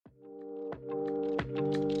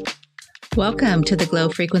Welcome to the Glow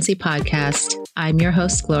Frequency Podcast. I'm your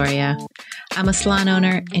host, Gloria. I'm a salon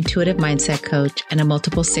owner, intuitive mindset coach, and a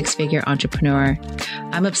multiple six-figure entrepreneur.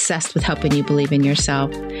 I'm obsessed with helping you believe in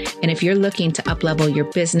yourself. And if you're looking to up-level your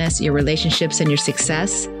business, your relationships, and your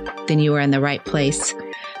success, then you are in the right place.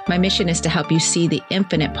 My mission is to help you see the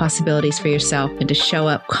infinite possibilities for yourself and to show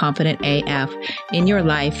up confident AF in your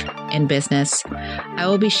life and business. I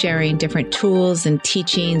will be sharing different tools and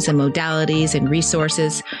teachings and modalities and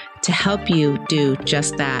resources to help you do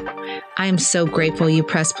just that. I am so grateful you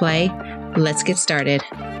press play. Let's get started.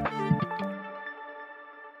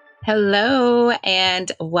 Hello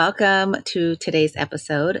and welcome to today's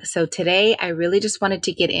episode. So today I really just wanted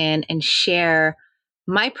to get in and share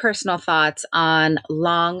my personal thoughts on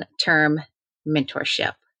long-term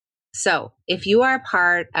mentorship. So if you are a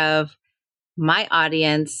part of my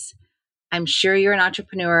audience, I'm sure you're an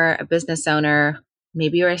entrepreneur, a business owner,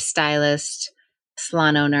 maybe you're a stylist,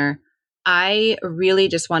 salon owner. I really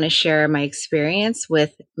just want to share my experience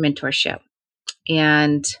with mentorship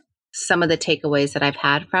and some of the takeaways that I've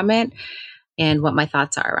had from it and what my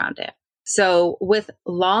thoughts are around it. So with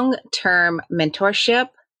long-term mentorship,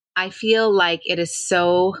 I feel like it is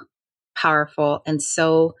so powerful and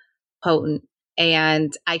so potent.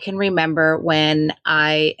 And I can remember when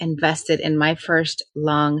I invested in my first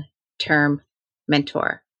long-term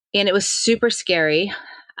mentor. And it was super scary.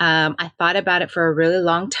 I thought about it for a really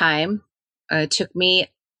long time. It took me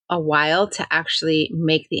a while to actually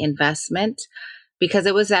make the investment because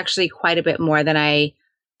it was actually quite a bit more than I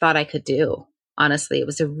thought I could do. Honestly, it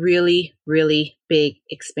was a really, really big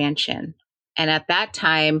expansion. And at that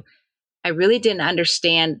time, I really didn't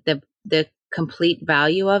understand the complete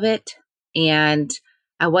value of it. And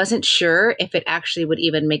I wasn't sure if it actually would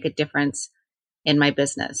even make a difference in my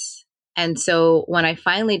business. And so when I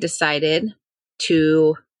finally decided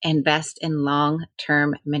to invest in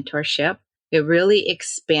long-term mentorship, it really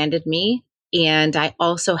expanded me. And I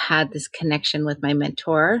also had this connection with my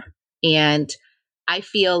mentor. And I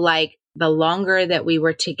feel like the longer that we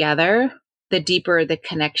were together, the deeper the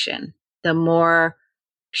connection, the more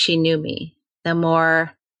she knew me, the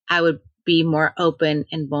more I would be more open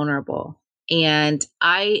and vulnerable. And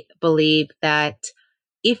I believe that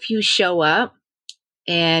if you show up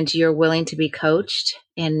and you're willing to be coached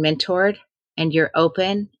and mentored and you're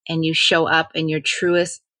open and you show up in your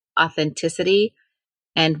truest authenticity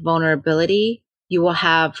and vulnerability, you will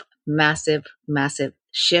have massive, massive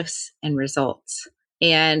shifts and results.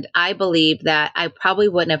 And I believe that I probably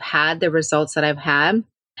wouldn't have had the results that I've had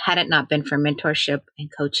it not been for mentorship and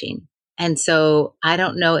coaching. And so I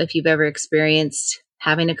don't know if you've ever experienced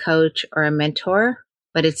having a coach or a mentor,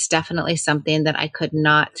 but it's definitely something that I could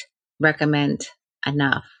not recommend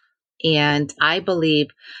enough. And I believe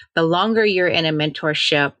the longer you're in a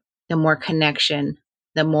mentorship, the more connection,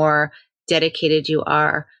 the more dedicated you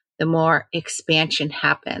are, the more expansion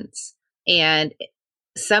happens. And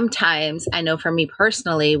sometimes I know for me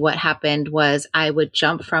personally, what happened was I would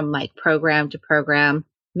jump from like program to program,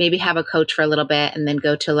 maybe have a coach for a little bit and then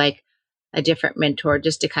go to like a different mentor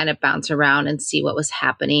just to kind of bounce around and see what was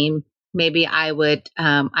happening. Maybe I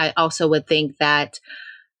also would think that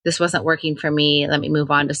this wasn't working for me. Let me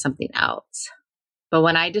move on to something else. But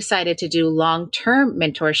when I decided to do long-term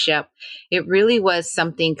mentorship, it really was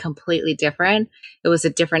something completely different. It was a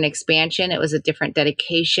different expansion. It was a different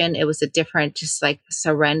dedication. It was a different just like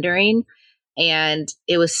surrendering. And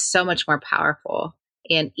it was so much more powerful.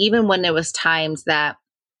 And even when there was times that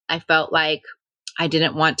I felt like I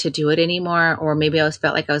didn't want to do it anymore, or maybe I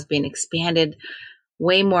felt like I was being expanded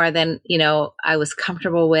way more than, I was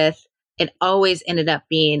comfortable with, it always ended up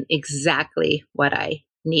being exactly what I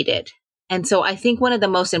needed. And so I think one of the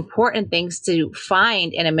most important things to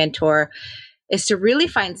find in a mentor is to really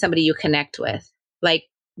find somebody you connect with. Like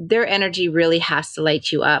their energy really has to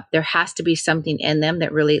light you up. There has to be something in them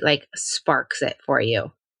that really like sparks it for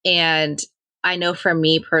you. And I know for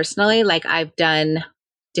me personally, like I've done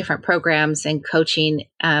different programs and coaching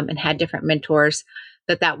and had different mentors,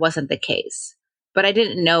 that wasn't the case. But I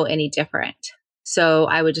didn't know any different. So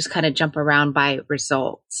I would just kind of jump around by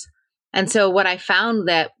results. And so what I found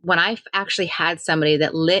that when I actually had somebody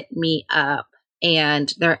that lit me up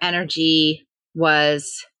and their energy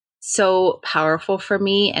was so powerful for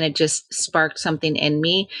me and it just sparked something in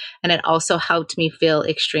me and it also helped me feel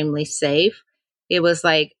extremely safe. It was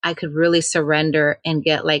like I could really surrender and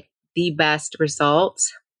get like the best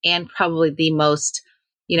results and probably the most,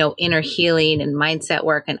 inner healing and mindset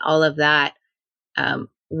work and all of that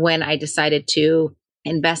when I decided to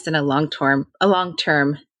invest in a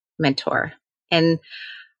long-term mentor. And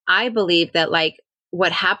I believe that like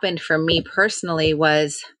what happened for me personally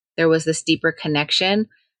was there was this deeper connection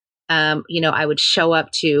I would show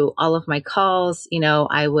up to all of my calls.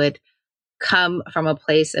 I would come from a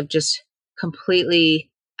place of just completely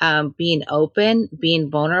being open, being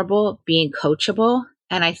vulnerable, being coachable.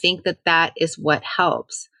 And I think that that is what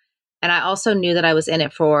helps. And I also knew that I was in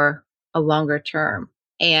it for a longer term.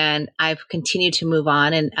 And I've continued to move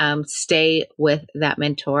on and stay with that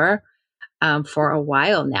mentor for a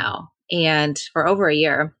while now, and for over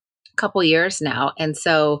a couple years now. And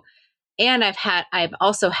so, and I've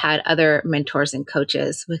also had other mentors and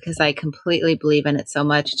coaches because I completely believe in it so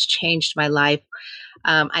much. It's changed my life.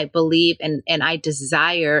 I believe and I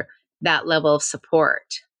desire that level of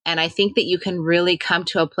support. And I think that you can really come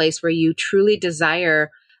to a place where you truly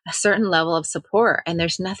desire a certain level of support, and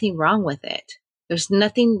there's nothing wrong with it. There's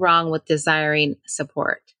nothing wrong with desiring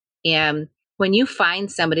support. And when you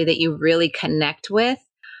find somebody that you really connect with,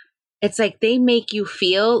 it's like they make you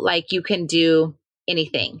feel like you can do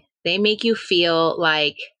anything. They make you feel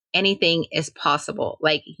like anything is possible,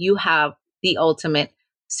 like you have the ultimate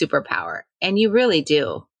superpower. And you really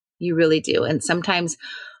do. You really do. And sometimes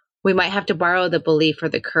we might have to borrow the belief or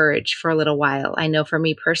the courage for a little while. I know for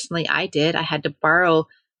me personally, I did. I had to borrow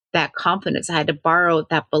that confidence. I had to borrow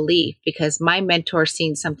that belief because my mentor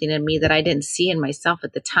seen something in me that I didn't see in myself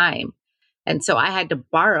at the time. And so I had to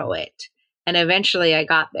borrow it. And eventually I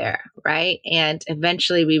got there, right? And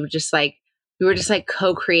eventually we were just like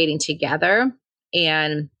co-creating together.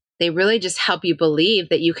 And they really just help you believe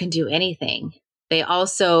that you can do anything. They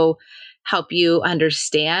also help you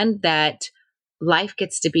understand that life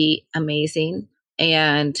gets to be amazing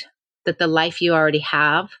and that the life you already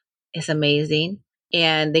have is amazing.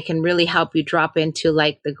 And they can really help you drop into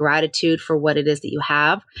like the gratitude for what it is that you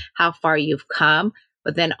have, how far you've come,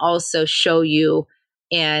 but then also show you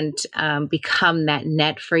and become that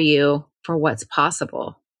net for you for what's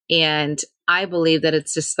possible. And I believe that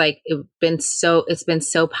it's just like it's been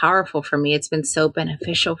so powerful for me. It's been so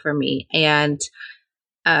beneficial for me. And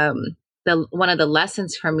one of the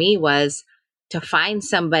lessons for me was to find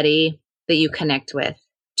somebody that you connect with,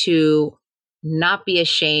 to not be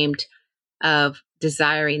ashamed of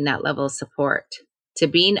desiring that level of support, to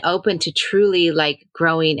being open to truly like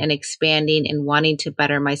growing and expanding and wanting to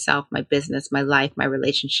better myself, my business, my life, my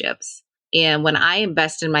relationships. And when I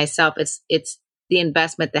invest in myself, it's the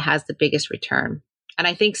investment that has the biggest return. And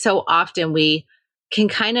I think so often we can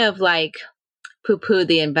kind of like poo-poo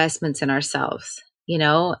the investments in ourselves,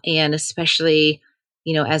 and especially,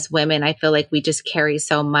 as women, I feel like we just carry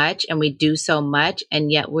so much and we do so much,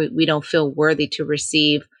 and yet we don't feel worthy to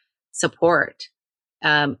receive support.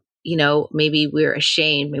 Maybe we're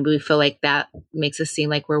ashamed. Maybe we feel like that makes us seem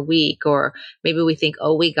like we're weak, or maybe we think,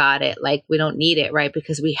 oh, we got it. Like we don't need it, right?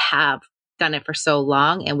 Because we have done it for so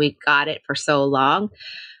long and we got it for so long.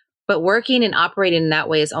 But working and operating in that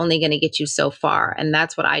way is only going to get you so far. And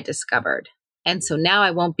that's what I discovered. And so now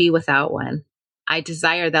I won't be without one. I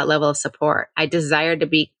desire that level of support. I desire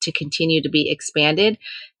to continue to be expanded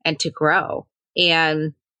and to grow.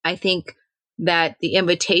 And I think that the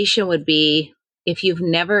invitation would be, if you've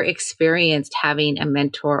never experienced having a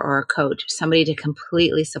mentor or a coach, somebody to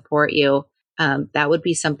completely support you, that would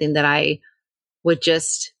be something that I would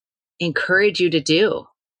just encourage you to do,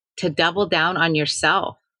 to double down on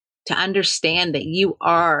yourself, to understand that you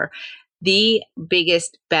are the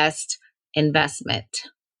biggest, best investment.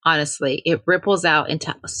 Honestly, it ripples out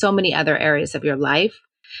into so many other areas of your life.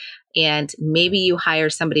 And maybe you hire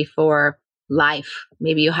somebody for life.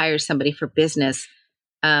 Maybe you hire somebody for business.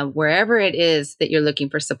 Wherever it is that you're looking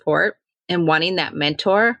for support and wanting that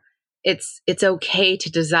mentor, it's okay to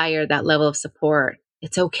desire that level of support.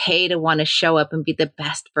 It's okay to want to show up and be the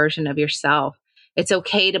best version of yourself. It's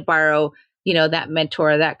okay to borrow, that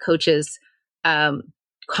mentor, that coach's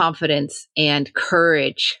confidence and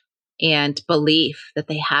courage and belief that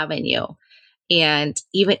they have in you. And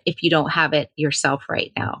even if you don't have it yourself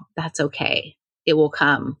right now, that's okay. It will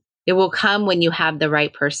come. It will come when you have the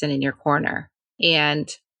right person in your corner. And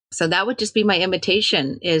so that would just be my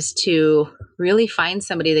invitation, is to really find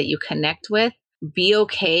somebody that you connect with, be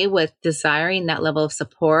okay with desiring that level of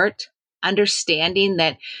support, understanding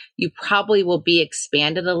that you probably will be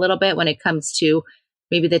expanded a little bit when it comes to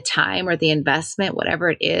maybe the time or the investment, whatever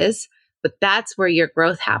it is. But that's where your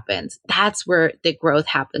growth happens. That's where the growth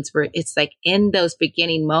happens, where it's like in those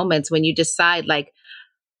beginning moments when you decide, like,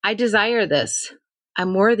 I desire this.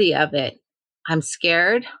 I'm worthy of it. I'm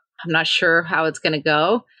scared. I'm not sure how it's going to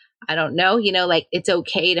go. I don't know. Like, it's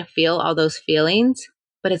okay to feel all those feelings,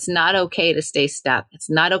 but it's not okay to stay stuck.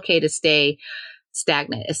 It's not okay to stay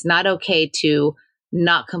stagnant. It's not okay to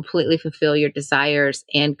not completely fulfill your desires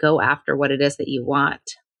and go after what it is that you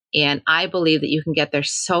want. And I believe that you can get there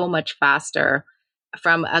so much faster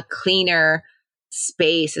from a cleaner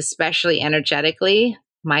space, especially energetically,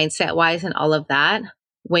 mindset wise, and all of that,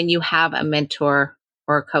 when you have a mentor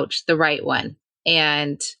or a coach, the right one.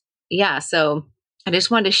 And yeah, so I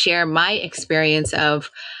just wanted to share my experience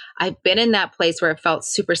of I've been in that place where it felt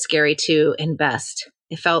super scary to invest.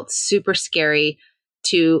 It felt super scary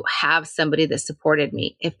to have somebody that supported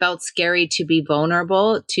me. It felt scary to be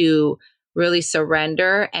vulnerable, to really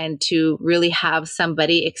surrender, and to really have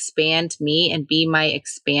somebody expand me and be my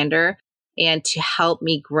expander and to help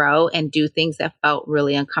me grow and do things that felt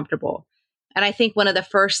really uncomfortable. And I think one of the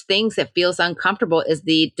first things that feels uncomfortable is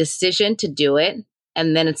the decision to do it.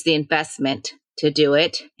 And then it's the investment to do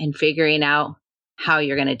it and figuring out how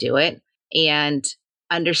you're going to do it and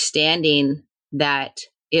understanding that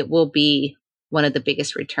it will be one of the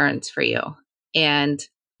biggest returns for you. And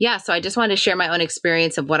yeah, so I just wanted to share my own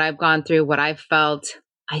experience of what I've gone through, what I've felt.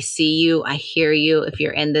 I see you, I hear you. If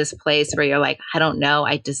you're in this place where you're like, I don't know,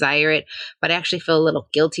 I desire it, but I actually feel a little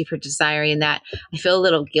guilty for desiring that. I feel a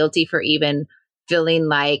little guilty for even feeling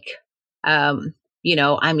like, I'm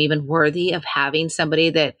even worthy of having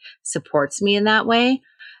somebody that supports me in that way.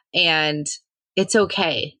 And it's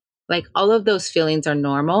okay. Like all of those feelings are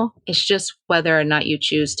normal. It's just whether or not you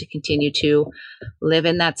choose to continue to live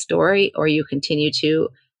in that story or you continue to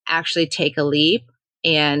actually take a leap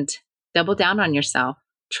and double down on yourself.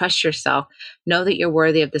 Trust yourself. Know that you're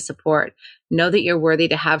worthy of the support. Know that you're worthy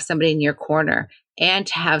to have somebody in your corner and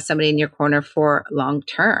to have somebody in your corner for long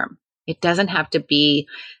term. It doesn't have to be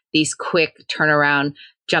these quick turnaround,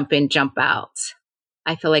 jump in, jump outs.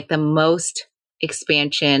 I feel like the most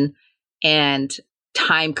expansion and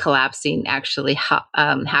time collapsing actually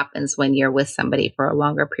happens when you're with somebody for a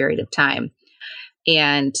longer period of time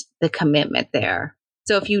and the commitment there.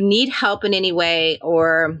 So if you need help in any way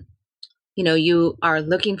or you are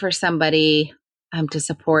looking for somebody to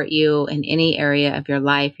support you in any area of your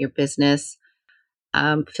life, your business,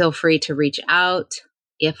 feel free to reach out.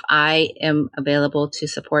 If I am available to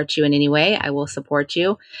support you in any way, I will support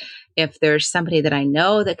you. If there's somebody that I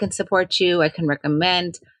know that can support you, I can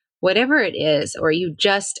recommend whatever it is, or you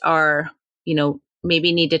just are,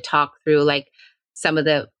 maybe need to talk through like some of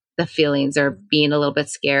the feelings or being a little bit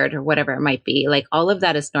scared or whatever it might be. Like all of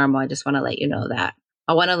that is normal. I just want to let you know that.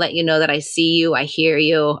 I want to let you know that I see you, I hear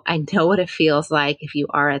you, I know what it feels like if you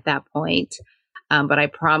are at that point. But I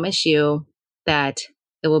promise you that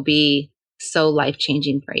it will be so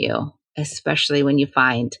life-changing for you, especially when you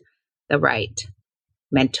find the right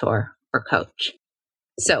mentor or coach.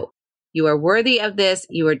 So you are worthy of this,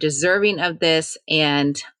 you are deserving of this,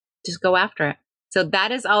 and just go after it. So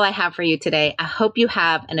that is all I have for you today. I hope you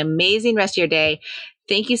have an amazing rest of your day.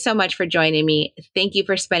 Thank you so much for joining me. Thank you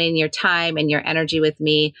for spending your time and your energy with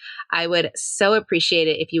me. I would so appreciate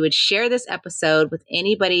it if you would share this episode with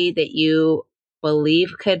anybody that you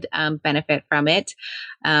believe could benefit from it.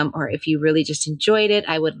 Or if you really just enjoyed it,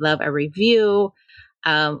 I would love a review,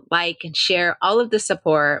 like and share. All of the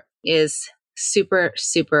support is super,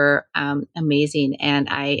 super amazing. And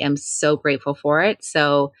I am so grateful for it.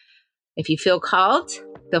 So if you feel called,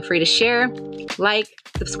 feel free to share, like,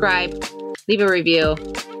 subscribe, leave a review,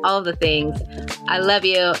 all of the things. I love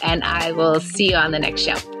you, and I will see you on the next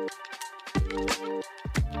show.